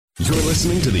You're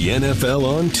listening to the NFL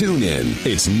on TuneIn.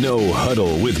 It's No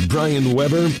Huddle with Brian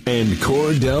Weber and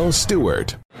Cordell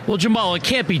Stewart. Well, Jamal, it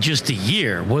can't be just a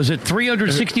year. Was it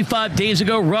 365 days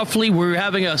ago, roughly? We were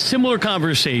having a similar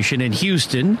conversation in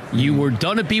Houston. You were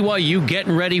done at BYU,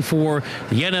 getting ready for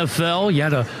the NFL. You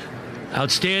had a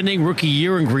outstanding rookie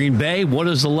year in Green Bay. What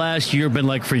has the last year been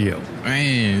like for you?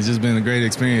 Man, it's just been a great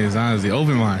experience, honestly.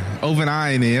 Open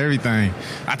eye and everything.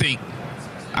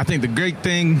 I think the great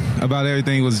thing about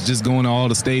everything was just going to all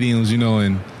the stadiums, you know,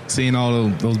 and seeing all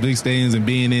those big stadiums and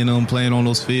being in them, playing on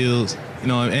those fields, you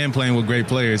know, and playing with great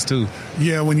players, too.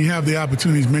 Yeah, when you have the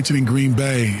opportunities mentioning Green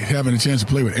Bay, having a chance to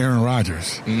play with Aaron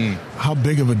Rodgers, how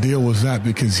big of a deal was that?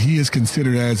 Because he is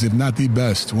considered as, if not the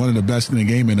best, one of the best in the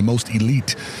game and the most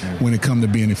elite when it comes to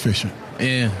being efficient.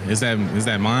 Yeah, it's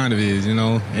that mind of his, you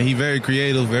know, and he's very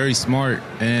creative, very smart,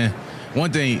 and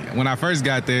one thing, when I first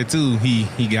got there, too, he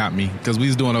got me because we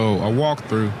was doing a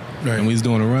walkthrough, and we was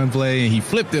doing a run play, and he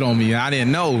flipped it on me. I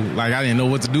didn't know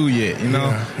what to do yet, you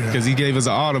know, because he gave us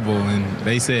an audible, and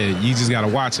they said, you just got to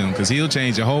watch him because he'll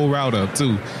change your whole route up,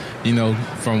 too. You know,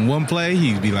 from one play,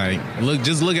 he'd be like,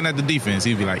 just looking at the defense,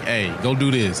 he'd be like, hey, go do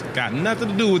this. Got nothing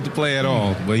to do with the play at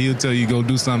all, but he'll tell you go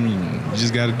do something. You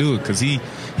just got to do it because he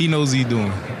knows what he's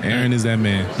doing. Aaron is that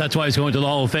man. That's why he's going to the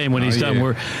Hall of Fame when he's done.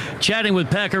 We're chatting with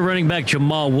Packer running back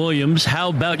Jamal Williams. How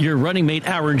about your running mate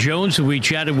Aaron Jones, who we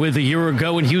chatted with a year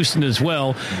ago in Houston as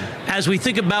well? As we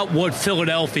think about what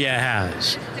Philadelphia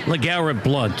has, LeGarrette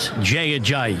Blount, Jay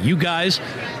Ajayi, you guys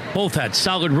both had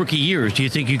solid rookie years. Do you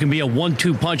think you can be a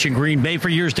 1-2 punch in Green Bay for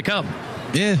years to come?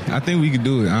 Yeah, I think we could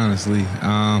do it, honestly.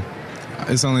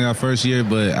 It's only our first year,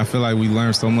 but I feel like we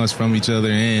learned so much from each other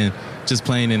and just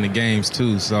playing in the games,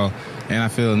 too. So, and I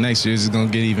feel next year is going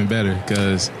to get even better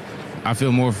because I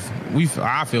feel more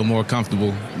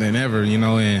comfortable than ever, you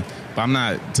know, but I'm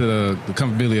not to the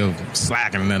comfortability of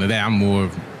slacking or none of that. I'm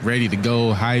more ready to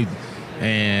go, hyped.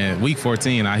 And week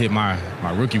 14, I hit my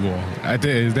rookie wall.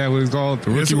 Is that what it's called? The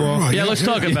rookie wall? Yeah, let's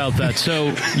talk about that.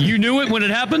 So you knew it when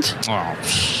it happened? Oh,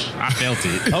 I felt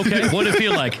it. Okay, what did it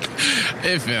feel like?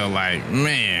 It felt like,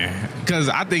 man, because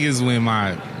I think it's when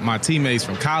my teammates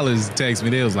from college text me,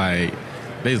 they was like,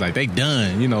 they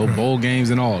done, you know, bowl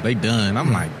games and all, they done.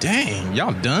 I'm like, dang,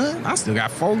 y'all done? I still got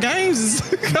 4 games.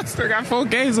 I still got 4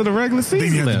 games of the regular season.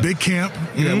 Then you had the big camp,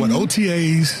 you had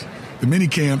OTAs, the mini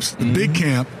camps, the big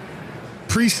camp,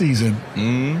 preseason,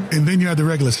 and then you had the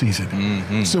regular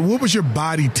season. So what was your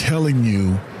body telling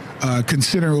you,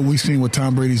 considering what we've seen what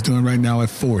Tom Brady's doing right now at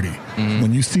 40?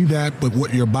 When you see that, but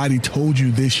what your body told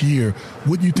you this year,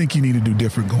 what do you think you need to do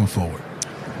different going forward?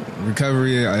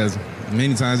 Recovery as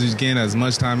many times as you can, as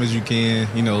much time as you can,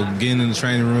 you know, getting in the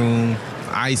training room,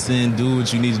 icing, do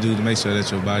what you need to do to make sure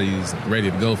that your body is ready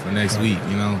to go for next week,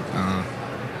 you know.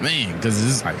 Man, because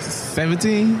it's like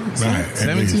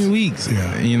 17 weeks,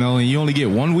 you know, and you only get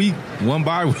 1 week, 1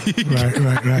 bye week.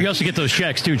 Right. You also get those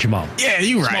checks, too, Jamal. Yeah,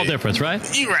 you're right. Small difference, right?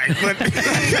 You're right, but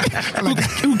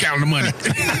who counting the money?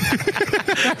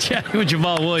 Chatting with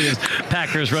Jamal Williams,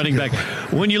 Packers running back.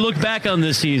 When you look back on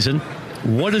this season,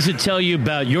 what does it tell you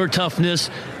about your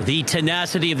toughness, the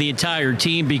tenacity of the entire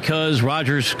team? Because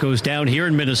Rodgers goes down here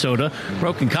in Minnesota,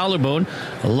 broken collarbone.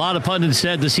 A lot of pundits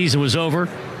said the season was over.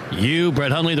 You,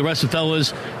 Brett Hundley, the rest of the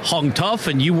fellas hung tough,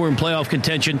 and you were in playoff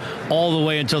contention all the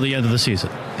way until the end of the season.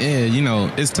 Yeah, you know,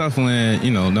 it's tough when,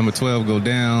 you know, number 12 go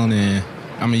down, and,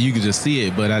 I mean, you could just see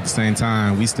it, but at the same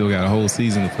time, we still got a whole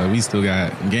season to play. We still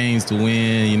got games to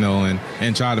win, you know, and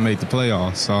try to make the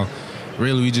playoffs. So,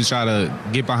 really, we just try to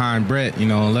get behind Brett, you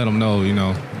know, and let him know, you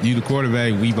know, you the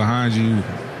quarterback, we behind you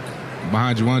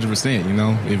 100%, you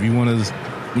know. If you want to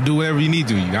do whatever you need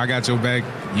to. I got your back,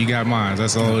 you got mine.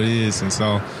 That's all it is. And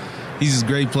so he's just a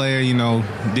great player, you know,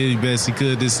 did his best he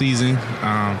could this season.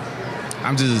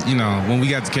 I'm just, you know, when we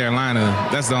got to Carolina,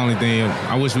 that's the only thing.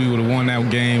 I wish we would have won that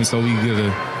game so we could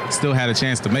have still had a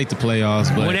chance to make the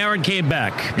playoffs. But when Aaron came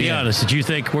back, be honest, did you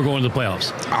think we're going to the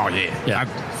playoffs? Oh, yeah.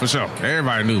 For sure.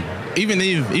 Everybody knew. Even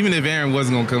if Aaron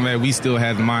wasn't going to come back, we still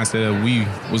had the mindset that we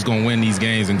was going to win these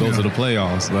games and go to the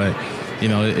playoffs. But, you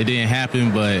know, it didn't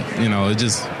happen, but, you know, it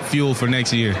just fuel for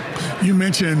next year. You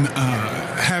mentioned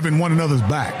having one another's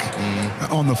back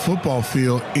on the football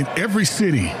field. In every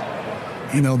city,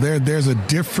 you know, there's a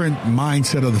different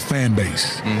mindset of the fan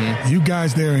base. You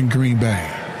guys there in Green Bay,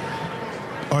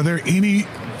 are there any,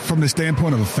 from the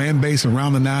standpoint of a fan base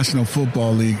around the National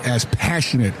Football League, as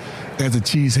passionate as a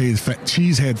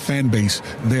cheesehead fan base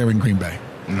there in Green Bay?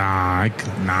 Nah.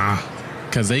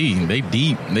 Because they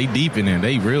deep in there.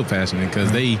 They real passionate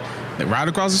because they Right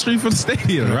across the street from the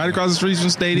stadium. Right across the street from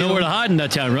the stadium. Nowhere to hide in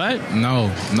that town, right?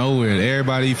 No, nowhere.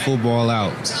 Everybody football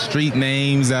out. Street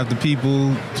names after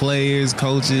people, players,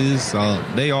 coaches.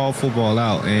 They all football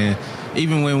out. And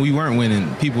even when we weren't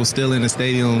winning, people still in the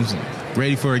stadiums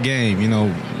ready for a game. You know,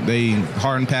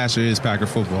 heart and passion is Packer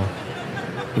football.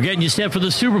 We're getting you set for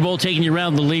the Super Bowl, taking you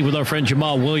around the league with our friend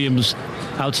Jamal Williams,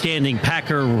 outstanding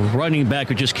Packer running back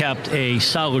who just capped a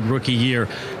solid rookie year.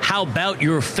 How about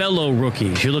your fellow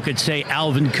rookies? You look at, say,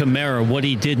 Alvin Kamara, what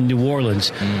he did in New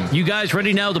Orleans. You guys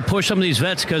ready now to push some of these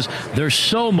vets because there's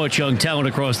so much young talent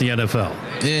across the NFL?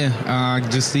 Yeah, I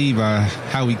can just see by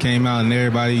how we came out and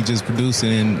everybody just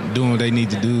producing and doing what they need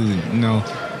to do. You know,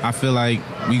 I feel like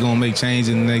we going to make change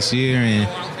in the next year, and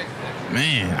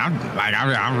man,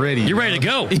 I'm ready. You're ready to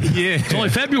go. Yeah. It's only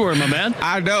February, my man.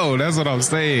 I know. That's what I'm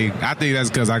saying. I think that's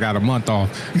because I got a month off.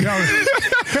 You've got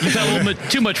a little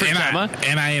bit too much free time, huh?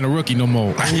 And I ain't a rookie no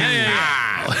more.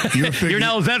 Yeah. You're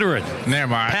now a veteran.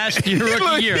 Never mind. Past your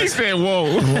rookie year. He said,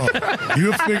 whoa.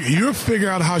 You'll figure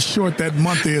out how short that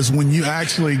month is when you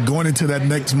actually going into that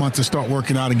next month to start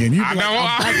working out again. I'm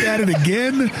back at it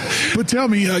again. But tell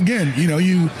me, again, you know,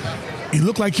 you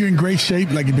look like you're in great shape,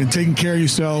 like you've been taking care of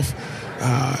yourself.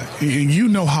 And you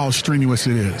know how strenuous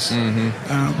it is.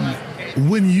 Mm-hmm.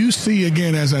 When you see,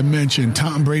 again, as I mentioned,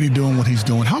 Tom Brady doing what he's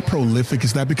doing, how prolific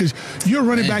is that? Because you're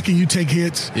running back and you take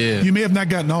hits. Yeah. You may have not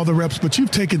gotten all the reps, but you've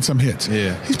taken some hits.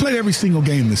 Yeah. He's played every single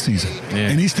game this season. Yeah.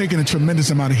 And he's taken a tremendous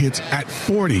amount of hits at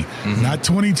 40. Mm-hmm. Not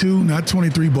 22, not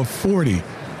 23, but 40.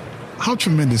 How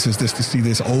tremendous is this to see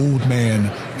this old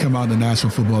man come out in the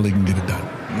National Football League and get it done?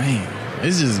 Man.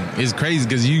 It's crazy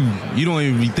because you don't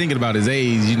even be thinking about his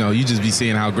age. You know, you just be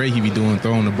seeing how great he be doing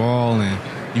throwing the ball, and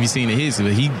you be seeing the hits.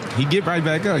 But he get right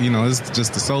back up. You know, it's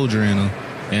just the soldier in him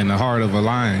and the heart of a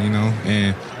lion. You know,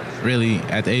 and really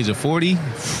at the age of 40,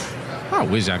 I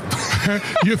wish I could.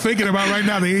 You're thinking about right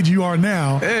now the age you are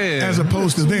now, as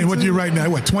opposed to then. What you're right now?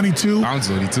 What, 22? I'm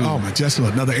 22. Oh my, just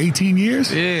another 18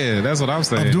 years? Yeah, that's what I'm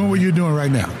saying. Of doing what you're doing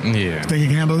right now. Yeah. Think you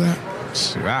can handle that?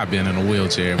 Sure, I've been in a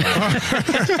wheelchair.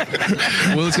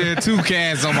 Wheelchair, 2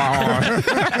 casts on my arm.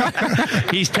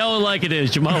 He's telling like it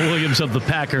is. Jamal Williams of the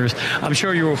Packers. I'm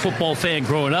sure you were a football fan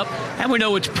growing up, and we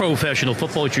know it's professional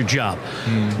football. It's your job.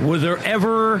 Were there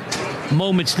ever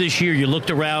moments this year you looked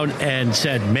around and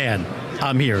said, man,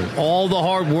 I'm here. All the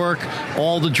hard work,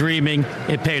 all the dreaming,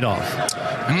 it paid off.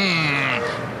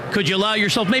 Could you allow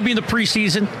yourself, maybe in the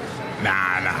preseason?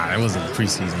 Nah, it wasn't the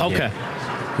preseason. Okay. Yet.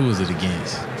 Who was it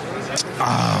against?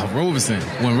 Robinson.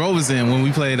 When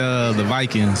we played the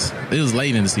Vikings, it was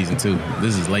late in the season too.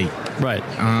 This is late. Right.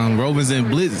 Robinson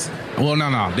blitz. Well,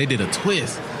 no. They did a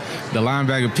twist. The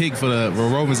linebacker picked for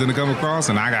Robinson to come across,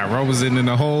 and I got Robinson in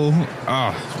the hole.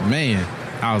 Oh, man.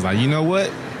 I was like, you know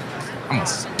what? I'm going to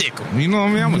stick him. You know what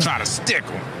I mean? I'm going to try to stick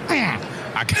him.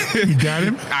 You got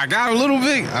him? I got a little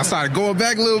bit. I started going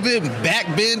back a little bit, back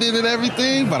bending and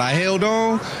everything, but I held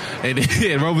on. And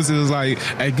then Robinson was like,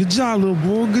 hey, good job, little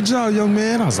boy. Good job, young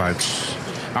man. I was like,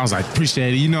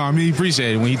 appreciate it. You know what I mean?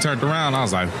 Appreciate it. When he turned around, I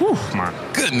was like, whew, my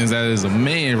goodness, that is a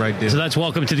man right there. So that's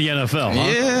welcome to the NFL,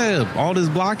 huh? Yeah, all this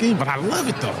blocking, but I love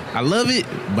it, though. I love it,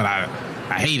 but I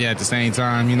hate it at the same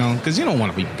time, you know, because you don't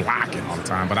want to be blocking all the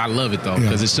time. But I love it, though,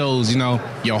 because it shows, you know,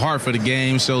 your heart for the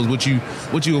game, shows what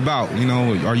you about. You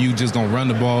know, are you just going to run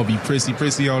the ball, be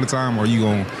prissy all the time, or are you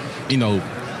going to, you know,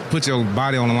 put your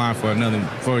body on the line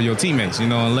for your teammates, you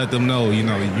know, and let them know, you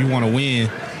know, you want to win,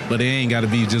 but it ain't got to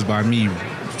be just by me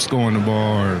scoring the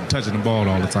ball or touching the ball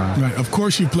all the time. Right. Of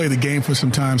course, you played the game for some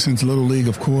time since Little League,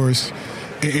 of course.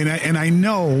 And I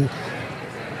know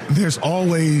there's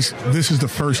always, this is the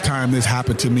first time this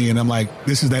happened to me, and I'm like,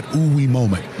 this is that ooh-wee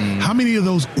moment. How many of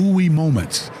those ooh-wee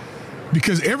moments?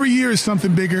 Because every year is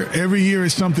something bigger. Every year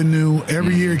is something new.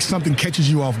 Every year something catches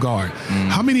you off guard.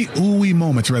 How many ooh-wee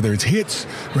moments, whether it's hits,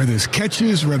 whether it's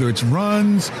catches, whether it's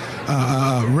runs,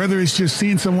 whether it's just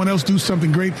seeing someone else do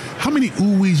something great, how many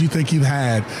ooh-wees you think you've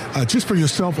had just for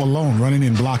yourself alone running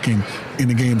and blocking in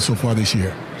the game so far this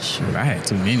year? Shoot, I had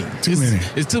too many.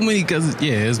 It's too many because,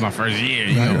 it's my first year.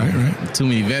 You know? Right. Too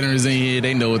many veterans in here.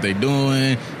 They know what they're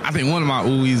doing. I think one of my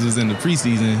oohies was in the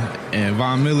preseason, and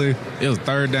Von Miller, it was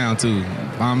third down, too.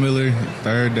 Von Miller,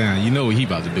 third down. You know what he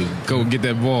about to do. Go get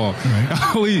that ball.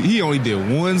 Right. He only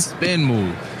did one spin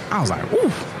move. I was like, whew,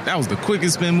 that was the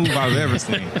quickest spin move I've ever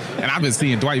seen. And I've been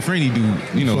seeing Dwight Freeney do,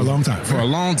 you know. For a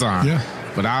long time. Yeah.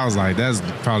 But I was like, that's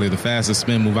probably the fastest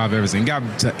spin move I've ever seen.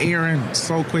 Got to Aaron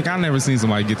so quick. I never seen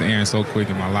somebody get to Aaron so quick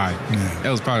in my life. Yeah.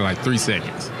 That was probably like 3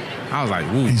 seconds. I was like,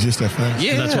 ooh. He's just that fast?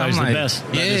 Yeah. That's why he's the best.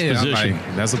 Yeah. I'm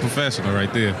like, that's a professional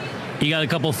right there. You got a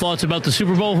couple of thoughts about the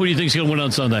Super Bowl? Who do you think is going to win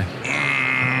on Sunday?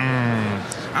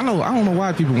 I don't know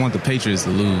why people want the Patriots to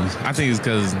lose. I think it's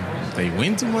because they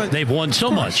win too much. They've won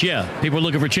so much, yeah. People are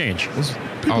looking for change.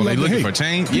 Oh, they looking for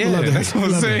change? People That's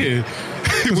what I'm saying.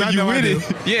 When you win it,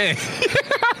 yeah.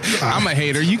 I'm a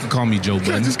hater. You can call me Joe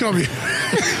Budden. Just call me.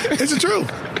 It's the truth.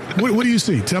 What do you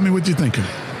see? Tell me what you're thinking.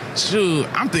 Shoot,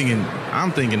 I'm thinking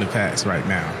the Pats right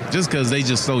now. Just because they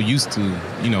just so used to,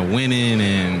 winning,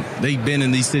 and they've been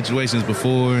in these situations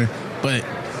before. But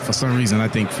for some reason, I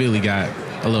think Philly got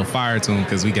a little fire to them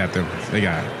because we got them. They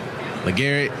got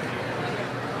LeGarrette.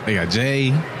 They got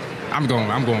Jay. I'm going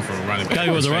for a running back. Gotta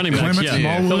go with the running backs.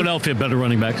 Yeah. Philadelphia better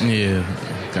running backs. Yeah.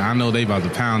 I know they about to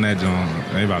pound that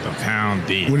joint. They about to pound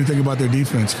it. What do you think about their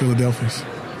defense, Philadelphia's?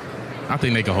 I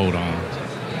think they can hold on.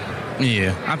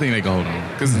 Yeah, I think they can hold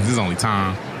on because this is only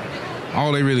time.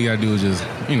 All they really got to do is just,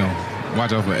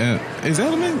 watch out for is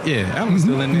Edelman? Yeah, Edelman's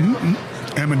still in there.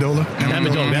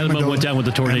 Amendola went down with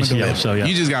the torn ACL, so yeah.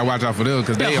 You just got to watch out for them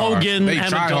because they Amendola.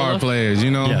 try hard players,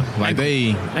 Yeah.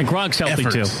 And Gronk's healthy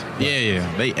too.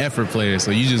 Yeah, they effort players,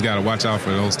 so you just got to watch out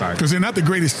for those types. Because they're not the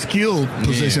greatest skilled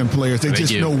position players. They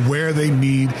just know where they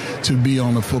need to be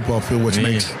on the football field, which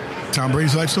makes Tom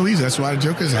Brady's life so easy. That's why the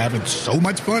Joker's having so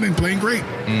much fun and playing great.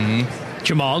 Mm-hmm.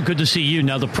 Jamal, good to see you.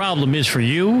 Now, the problem is for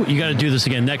you got to do this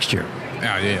again next year.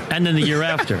 Yeah. And then the year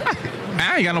after.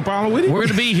 I ain't got no problem with it. We're going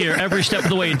to be here every step of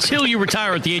the way until you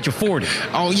retire at the age of 40.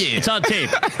 Oh, yeah. It's on tape.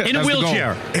 In a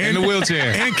wheelchair. In a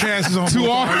wheelchair. And Cass is on two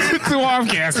arm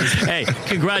casts. Hey,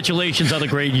 congratulations on a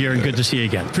great year and good to see you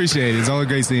again. Appreciate it. It's always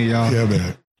great seeing y'all. Yeah,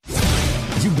 man.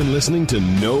 You've been listening to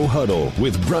No Huddle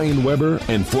with Brian Weber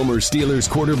and former Steelers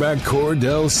quarterback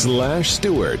Cordell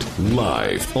 /Stewart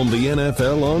live on the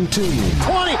NFL on TuneIn.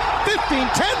 20, 15,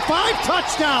 10, 5,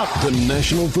 touchdown. The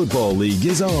National Football League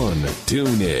is on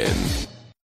TuneIn.